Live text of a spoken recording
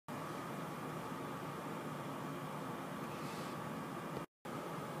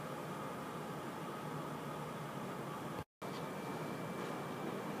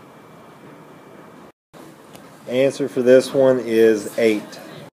Answer for this one is 8.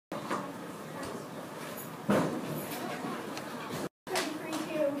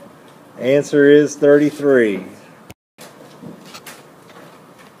 Answer is 33.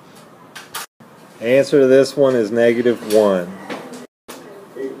 Answer to this one is -1.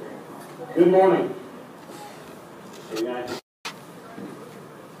 Good morning.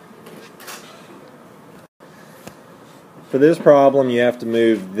 For this problem, you have to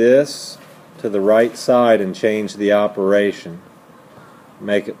move this to the right side and change the operation.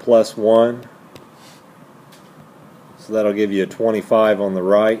 Make it +1. So that'll give you a 25 on the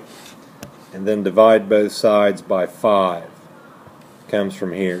right. And then divide both sides by 5. Comes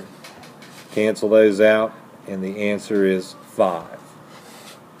from here. Cancel those out, and the answer is 5.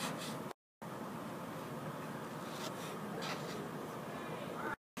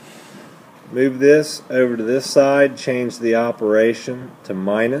 Move this over to this side, change the operation to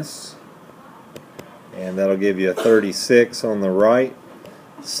minus, and that'll give you a 36 on the right.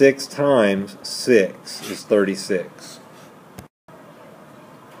 6 times 6 is 36.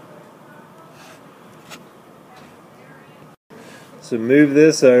 So move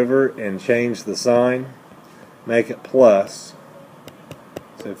this over and change the sign, make it plus.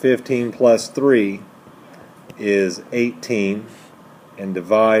 So 15 plus 3 is 18, and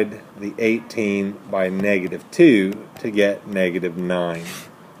divide the 18 by -2 to get -9.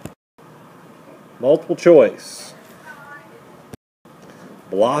 Multiple choice.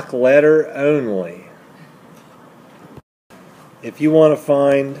 Block letter only. If you want to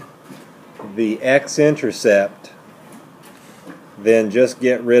find the x-intercept, then just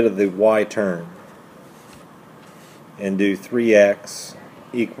get rid of the y term and do 3x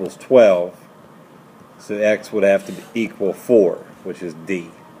equals 12. So x would have to equal 4, which is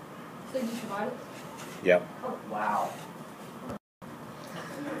D. So did you divide it? Yep. Oh, wow.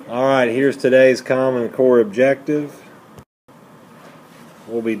 Alright, here's today's Common Core objective.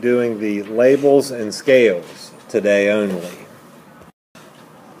 We'll be doing the labels and scales today only.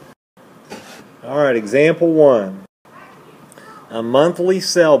 Alright, example 1. A monthly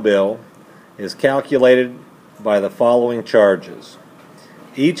cell bill is calculated by the following charges.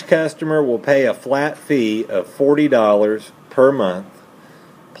 Each customer will pay a flat fee of $40 per month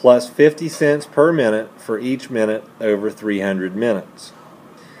plus 50 cents per minute for each minute over 300 minutes.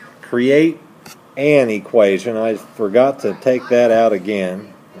 Create an equation. I forgot to take that out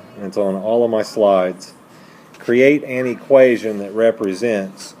again. It's on all of my slides. Create an equation that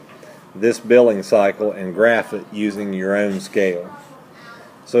represents this billing cycle and graph it using your own scale.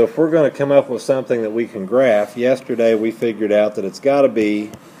 So if we're going to come up with something that we can graph, yesterday we figured out that it's got to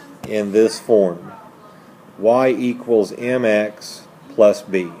be in this form. Y equals mx plus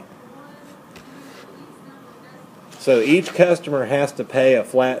b. So each customer has to pay a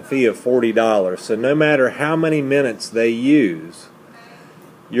flat fee of $40. So no matter how many minutes they use,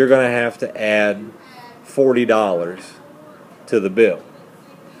 you're going to have to add $40 to the bill.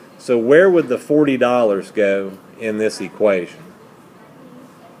 So where would the $40 go in this equation?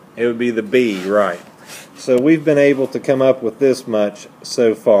 It would be the B, right. So we've been able to come up with this much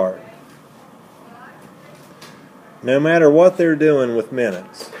so far. No matter what they're doing with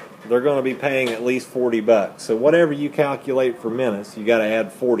minutes, they're going to be paying at least 40 bucks. So whatever you calculate for minutes, you got to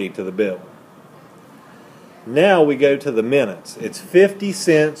add 40 to the bill. Now we go to the minutes. It's 50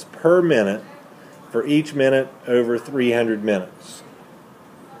 cents per minute for each minute over 300 minutes.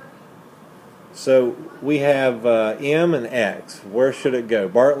 So we have M and X. Where should it go?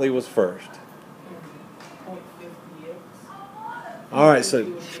 Bartley was first. Alright,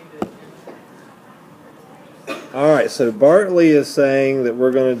 so Bartley is saying that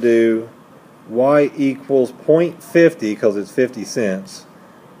we're going to do Y equals 0.50, because it's 50 cents,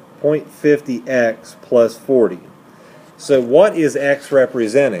 0.50x plus 40. So what is X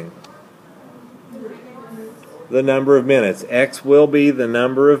representing? The number of minutes. X will be the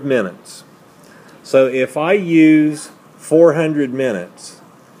number of minutes. So if I use 400 minutes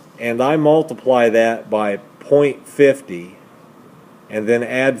and I multiply that by 0.50 and then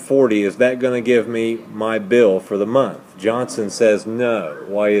add 40, is that going to give me my bill for the month? Johnson says no.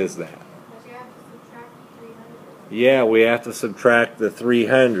 Why is that? Yeah, we have to subtract the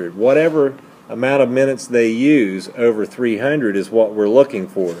 300. Whatever amount of minutes they use over 300 is what we're looking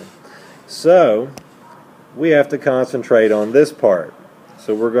for. So we have to concentrate on this part.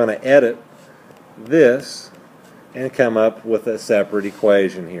 So we're going to edit this and come up with a separate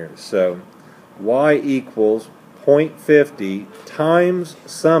equation here. So Y equals 0.50 times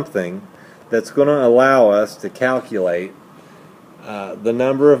something that's going to allow us to calculate the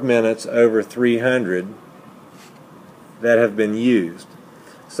number of minutes over 300 that have been used.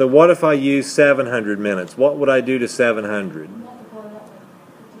 So what if I use 700 minutes? What would I do to 700? Multiply that by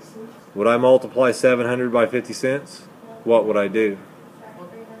 50 cents. Would I multiply 700 by 50 cents? What would I do?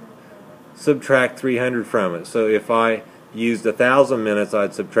 Subtract 300 from it. So if I used 1,000 minutes,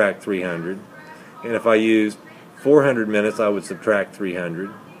 I'd subtract 300. And if I used 400 minutes, I would subtract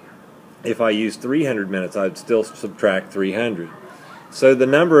 300. If I used 300 minutes, I'd still subtract 300. So the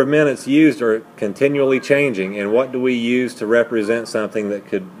number of minutes used are continually changing, and what do we use to represent something that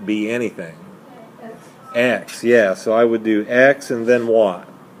could be anything? X, yeah, so I would do X and then what?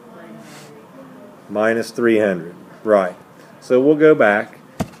 Minus 300, right. So we'll go back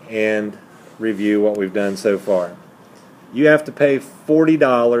and review what we've done so far. You have to pay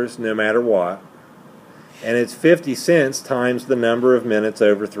 $40 no matter what, and it's 50 cents times the number of minutes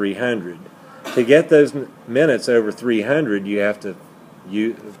over 300. To get those minutes over 300, you have to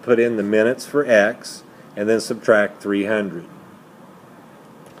put in the minutes for X and then subtract 300.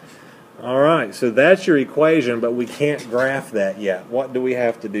 Alright, so that's your equation, but we can't graph that yet. What do we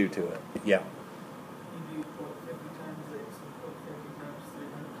have to do to it? Yeah.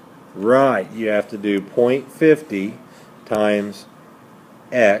 Right, you have to do 0.50 times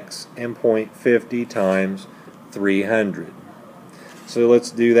X and 0.50 times 300. So let's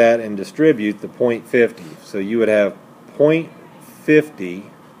do that and distribute the 0.50. So you would have 0.50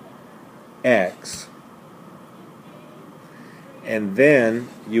 X, and then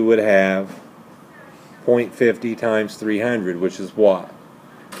you would have 0.50 times 300, which is what?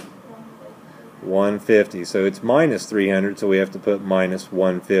 150. So it's minus 300, so we have to put minus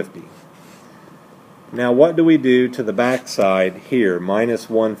 150. Now what do we do to the back side here? Minus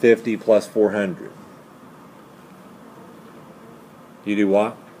 150 plus 400. You do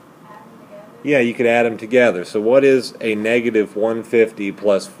what? Yeah, you could add them together. So what is a negative 150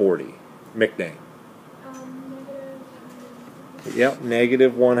 plus 40? McName. Yep,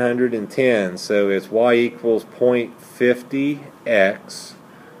 negative 110. So it's y equals 0.50x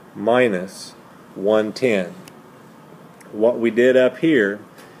minus 110. What we did up here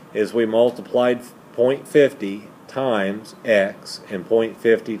is we multiplied 0.50 times x and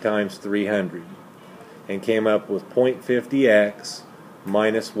 0.50 times 300 and came up with 0.50x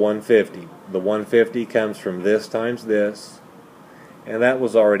minus 150. The 150 comes from this times this, and that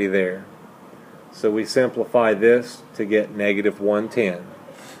was already there. So we simplify this to get negative 110.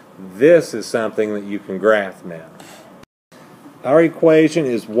 This is something that you can graph now. Our equation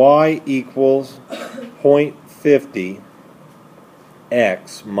is y equals 0.50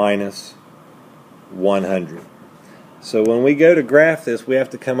 x minus 100. So when we go to graph this, we have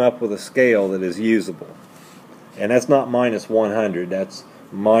to come up with a scale that is usable. And that's not minus 100, that's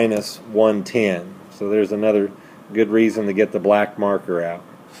minus 110. So there's another good reason to get the black marker out.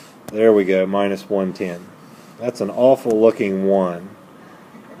 There we go, minus 110. That's an awful looking one.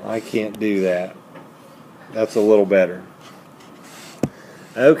 I can't do that. That's a little better.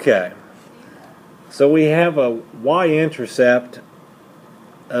 Okay, so we have a y-intercept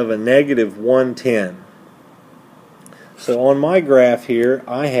of a negative 110. So on my graph here,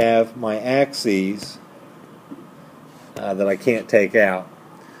 I have my axes that I can't take out,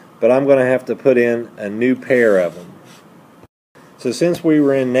 but I'm going to have to put in a new pair of them. So since we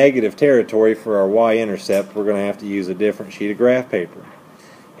were in negative territory for our y-intercept, we're going to have to use a different sheet of graph paper,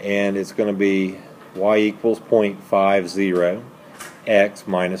 and it's going to be y equals 0.50 x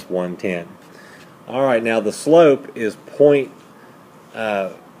minus 110. Alright, now the slope is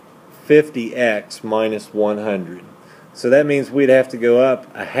 0.50x minus 100. So that means we'd have to go up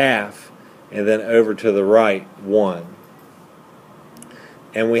a half and then over to the right 1.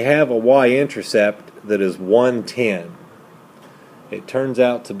 And we have a y-intercept that is 110. It turns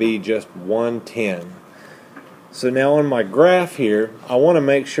out to be just 110. So now on my graph here, I want to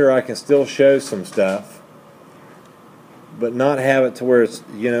make sure I can still show some stuff, but not have it to where it's,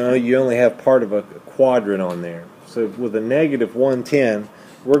 you only have part of a quadrant on there. So with a negative 110,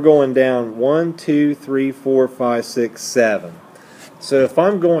 we're going down 1, 2, 3, 4, 5, 6, 7. So if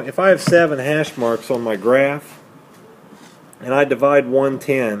I have 7 hash marks on my graph, and I divide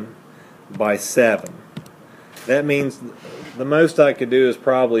 110 by 7, that means the most I could do is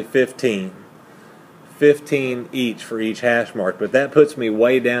probably 15. 15 each for each hash mark, but that puts me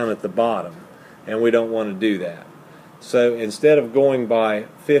way down at the bottom, and we don't want to do that. So instead of going by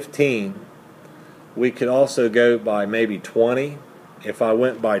 15, we could also go by maybe 20. If I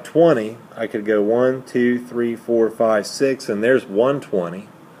went by 20, I could go 1, 2, 3, 4, 5, 6, and there's 120.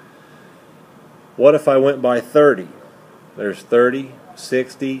 What if I went by 30? There's 30,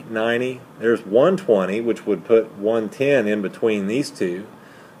 60, 90. There's 120, which would put 110 in between these two.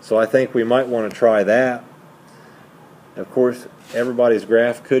 So I think we might want to try that. Of course, everybody's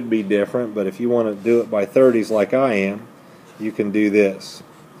graph could be different, but if you want to do it by 30s like I am, you can do this.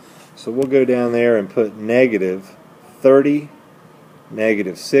 So we'll go down there and put negative 30,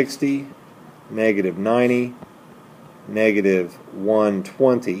 negative 60, negative 90, negative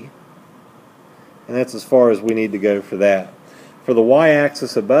 120, and that's as far as we need to go for that. For the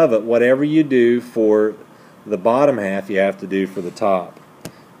y-axis above it, whatever you do for the bottom half, you have to do for the top.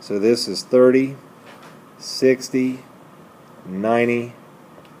 So this is 30, 60, 90,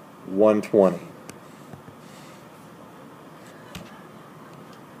 120.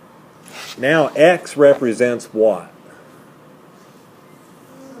 Now x represents what?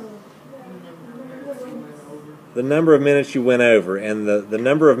 The number of minutes you went over, and the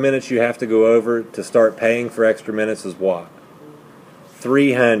number of minutes you have to go over to start paying for extra minutes is what?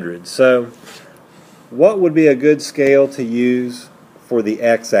 300. So what would be a good scale to use for the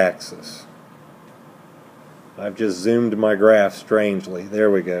x-axis? I've just zoomed my graph strangely.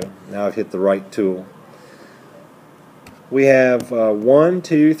 There we go. Now I've hit the right tool. We have 1,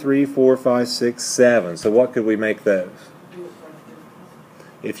 2, 3, 4, 5, 6, 7. So what could we make those?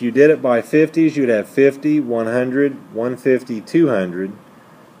 If you did it by 50s, you'd have 50, 100, 150, 200,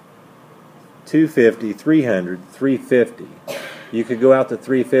 250, 300, 350. You could go out to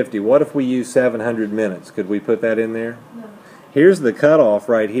 350. What if we use 700 minutes? Could we put that in there? No. Here's the cutoff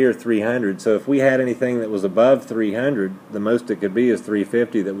right here, 300. So if we had anything that was above 300, the most it could be is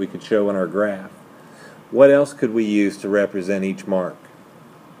 350 that we could show in our graph. What else could we use to represent each mark?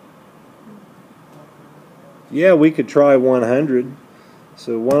 Yeah, we could try 100.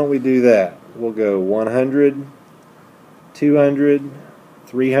 So why don't we do that? We'll go 100, 200,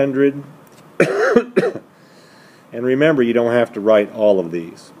 300. And remember, you don't have to write all of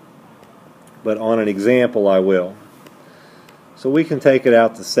these. But on an example, I will. So we can take it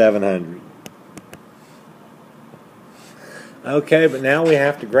out to 700. Okay, but now we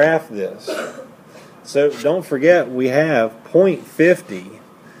have to graph this. So don't forget, we have 0.50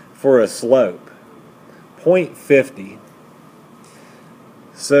 for a slope. 0.50.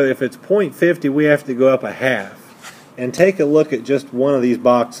 So if it's 0.50, we have to go up a half. And take a look at just one of these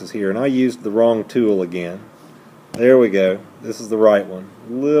boxes here. And I used the wrong tool again. There we go. This is the right one.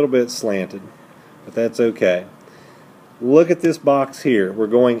 A little bit slanted, but that's okay. Look at this box here. We're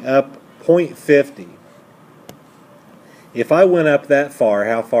going up 0.50. If I went up that far,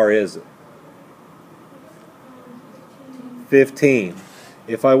 how far is it? 15.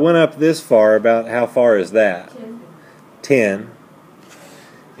 If I went up this far, about how far is that? 10.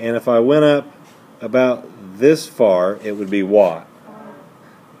 And if I went up about this far, it would be what?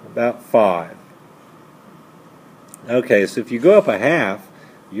 About 5. Okay, so if you go up a half,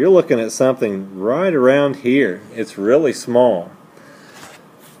 you're looking at something right around here. It's really small.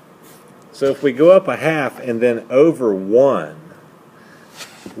 So if we go up a half and then over 1,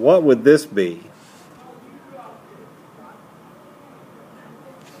 what would this be?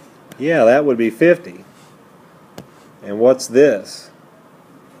 Yeah, that would be 50. And what's this?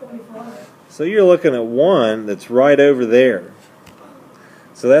 25. So you're looking at 1 that's right over there.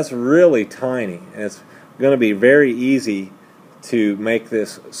 So that's really tiny, and it's going to be very easy to make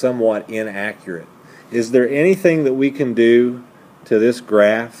this somewhat inaccurate. Is there anything that we can do to this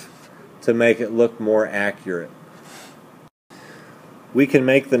graph to make it look more accurate? We can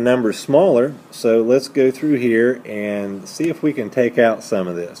make the numbers smaller, so let's go through here and see if we can take out some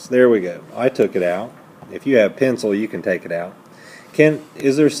of this. There we go. I took it out. If you have pencil, you can take it out.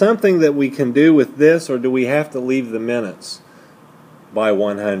 Is there something that we can do with this, or do we have to leave the minutes by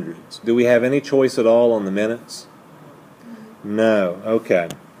 100s? Do we have any choice at all on the minutes? No. Okay.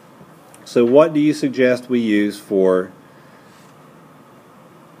 So what do you suggest we use for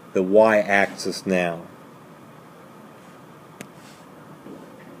the y-axis now?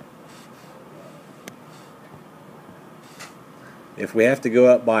 If we have to go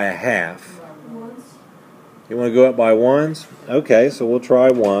up by a half, you want to go up by 1s? Okay, so we'll try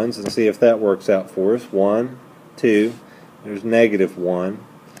 1s and see if that works out for us. 1, 2, there's negative 1,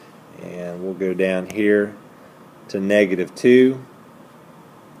 and we'll go down here to negative 2,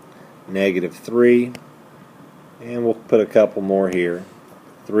 negative 3, and we'll put a couple more here,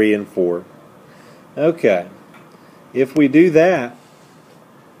 3 and 4. Okay, if we do that,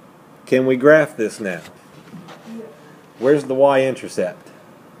 can we graph this now? Where's the y-intercept?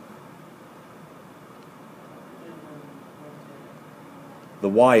 The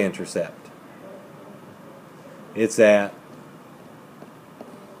y-intercept. It's at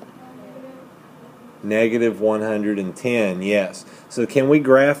negative 110, yes. So can we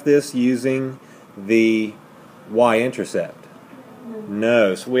graph this using the y-intercept?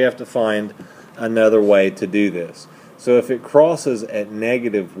 No, so we have to find another way to do this. So if it crosses at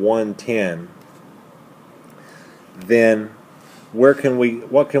negative 110, then what can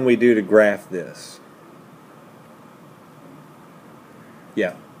we do to graph this?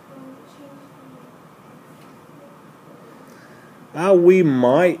 Yeah. We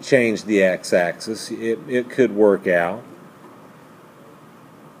might change the x-axis. It could work out.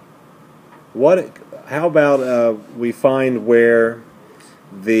 How about we find where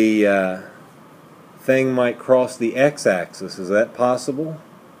the thing might cross the x-axis? Is that possible?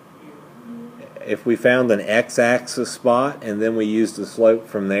 If we found an x-axis spot and then we used the slope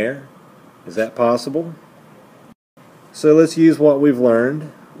from there, is that possible? So let's use what we've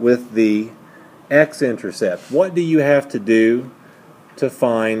learned with the x-intercept. What do you have to do to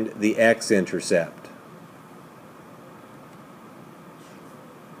find the x-intercept?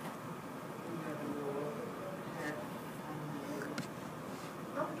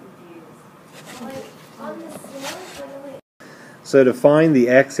 So to find the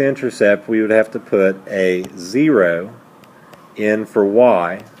x-intercept, we would have to put a 0 in for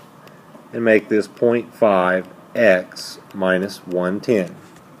y and make this 0.5 x minus 110.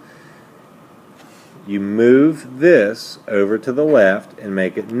 You move this over to the left and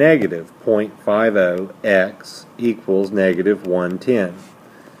make it negative 0.50 x equals negative 110.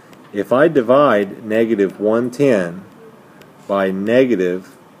 If I divide negative 110 by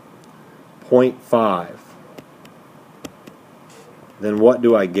negative 0.5, then what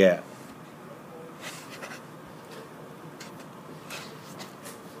do I get?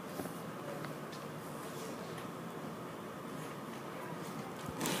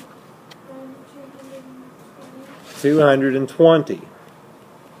 $220.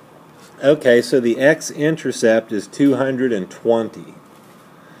 Okay, so the x-intercept is 220.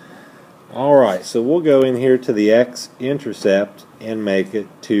 Alright, so we'll go in here to the x-intercept and make it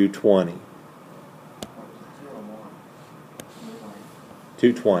 220.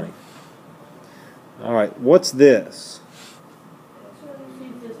 220. Alright, what's this?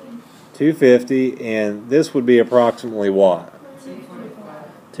 250, and this would be approximately what?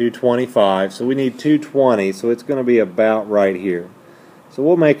 225. So we need 220, so it's going to be about right here. So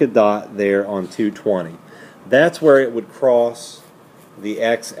we'll make a dot there on 220. That's where it would cross the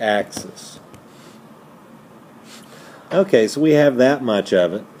x-axis. Okay, so we have that much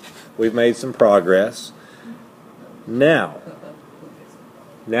of it. We've made some progress. Now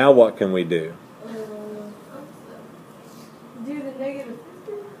what can we do? Do the negative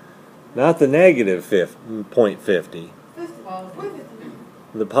 50? Not the negative 0.50.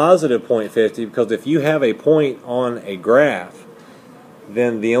 The positive 0.50, because if you have a point on a graph,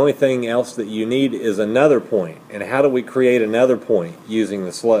 then the only thing else that you need is another point. And how do we create another point using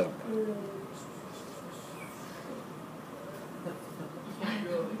the slope?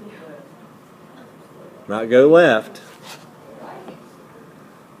 Not go left.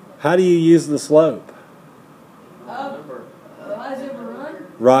 How do you use the slope? Rise over run?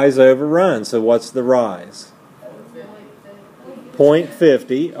 Rise over run. So what's the rise?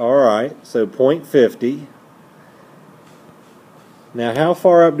 0.50. Alright, so 0.50. Now how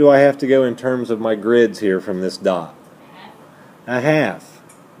far up do I have to go in terms of my grids here from this dot? A half.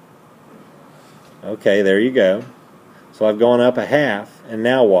 Okay, there you go. So I've gone up a half, and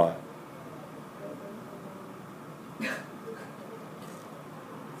now what?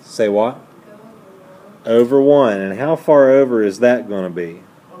 Say what? Over 1. And how far over is that going to be?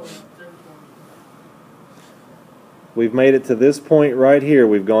 We've made it to this point right here.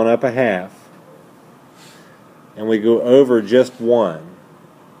 We've gone up a half. And we go over just 1.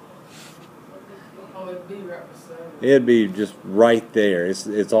 It'd be just right there.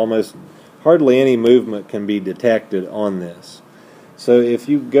 It's almost hardly any movement can be detected on this. So if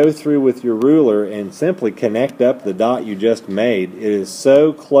you go through with your ruler and simply connect up the dot you just made, it is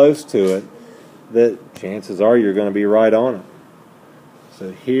so close to it that chances are you're going to be right on it.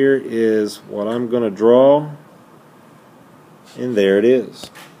 So here is what I'm going to draw, and there it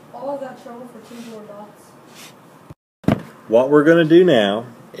is. All that trouble for 2 more dots. What we're going to do now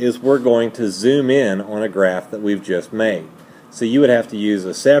is we're going to zoom in on a graph that we've just made. So you would have to use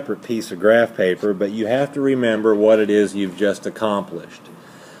a separate piece of graph paper, but you have to remember what it is you've just accomplished.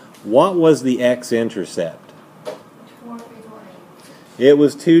 What was the x-intercept? 220. It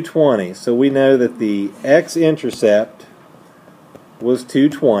was 220. So we know that the x-intercept was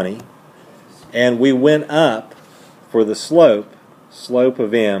 220, and we went up for the slope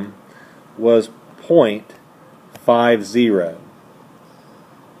of m was 0.50.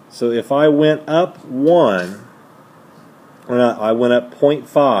 So if I went up 1, I went up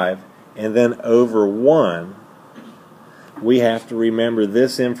 0.5 and then over 1, we have to remember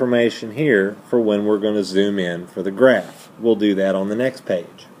this information here for when we're going to zoom in for the graph. We'll do that on the next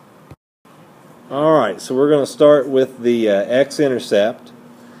page. Alright, so we're going to start with the x-intercept,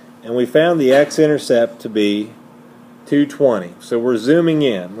 and we found the x-intercept to be 220. So we're zooming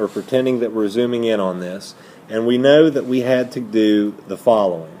in. We're pretending that we're zooming in on this, and we know that we had to do the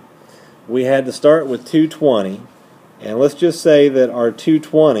following. We had to start with 220, and let's just say that our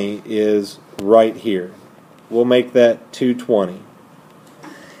 220 is right here. We'll make that 220.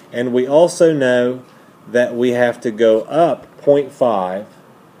 And we also know that we have to go up 0.5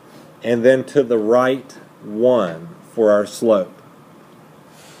 and then to the right 1 for our slope.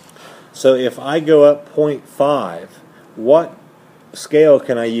 So if I go up 0.5, what scale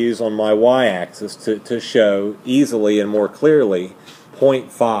can I use on my y-axis to show easily and more clearly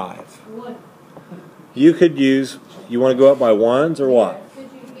 0.5? One. You could use, you want to go up by ones or what? Could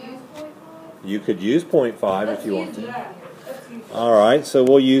you use 0.5? You could use 0.5 if you want Let's to. use that. Alright, so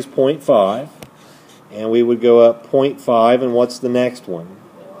we'll use 0.5, and we would go up 0.5, and what's the next one?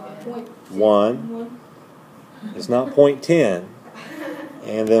 1. It's not 0.10.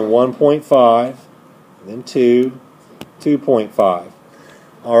 And then 1.5, then 2, 2.5.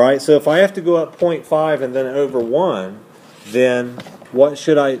 Alright, so if I have to go up 0.5 and then over 1, then what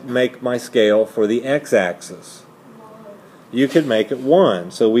should I make my scale for the x-axis? You could make it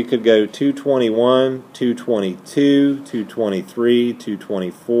 1. So we could go 221, 222, 223,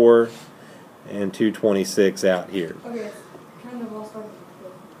 224, and 226 out here. Okay, kind of all started.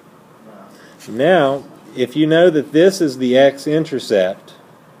 Now, if you know that this is the x-intercept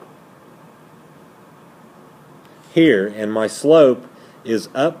here, and my slope is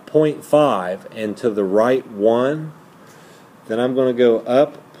up 0.5 and to the right 1, then I'm going to go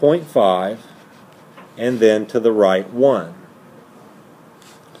up 0.5 and then to the right 1.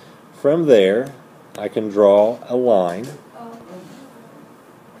 From there, I can draw a line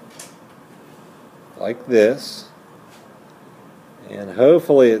like this, and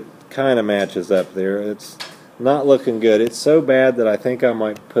hopefully it kind of matches up there. It's not looking good. It's so bad that I think I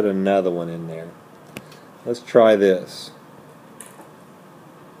might put another one in there. Let's try this.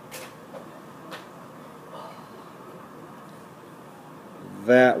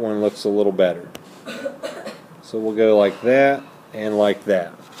 That one looks a little better. So we'll go like that and like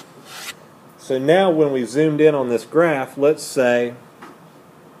that. So now when we zoomed in on this graph, let's say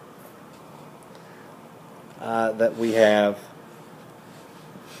that we have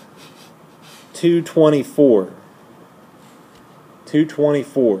 224.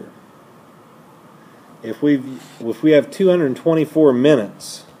 224. If we have 224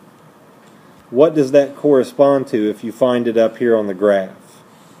 minutes, what does that correspond to if you find it up here on the graph?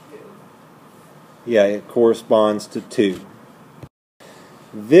 Yeah, it corresponds to 2.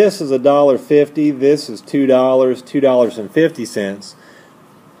 This is $1.50. This is $2, $2.50.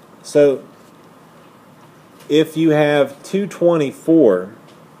 So if you have 224,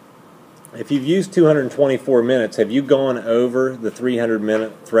 if you've used 224 minutes, have you gone over the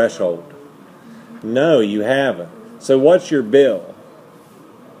 300-minute threshold? No, you haven't. So what's your bill?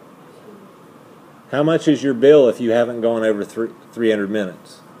 How much is your bill if you haven't gone over 300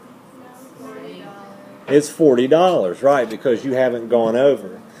 minutes? It's $40, right, because you haven't gone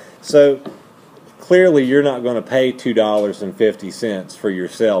over. So clearly you're not going to pay $2.50 for your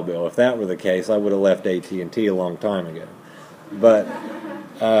cell bill. If that were the case, I would have left AT&T a long time ago. But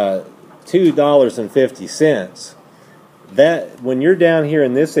 $2.50, that when you're down here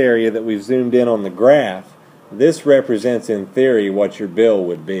in this area that we've zoomed in on the graph, this represents in theory what your bill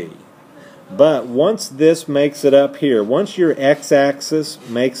would be. But once this makes it up here, once your x-axis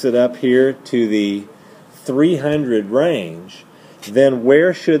makes it up here to the 300 range, then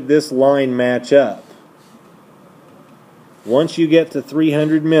where should this line match up? Once you get to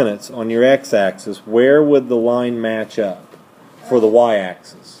 300 minutes on your x-axis, where would the line match up for the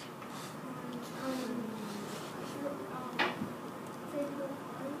y-axis?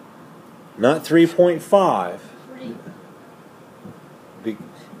 Not 3.5.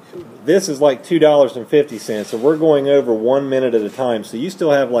 This is like $2.50, so we're going over 1 minute at a time. So you still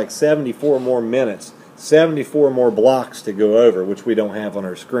have like 74 more minutes, 74 more blocks to go over, which we don't have on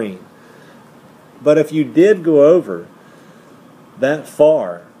our screen. But if you did go over that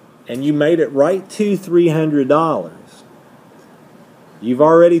far, and you made it right to $300, you've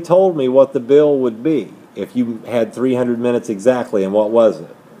already told me what the bill would be if you had 300 minutes exactly, and what was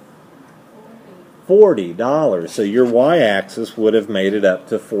it? $40. So your y-axis would have made it up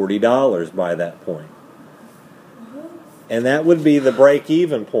to $40 by that point. And that would be the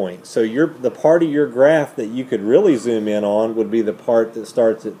break-even point. So the part of your graph that you could really zoom in on would be the part that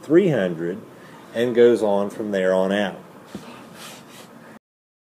starts at 300 and goes on from there on out.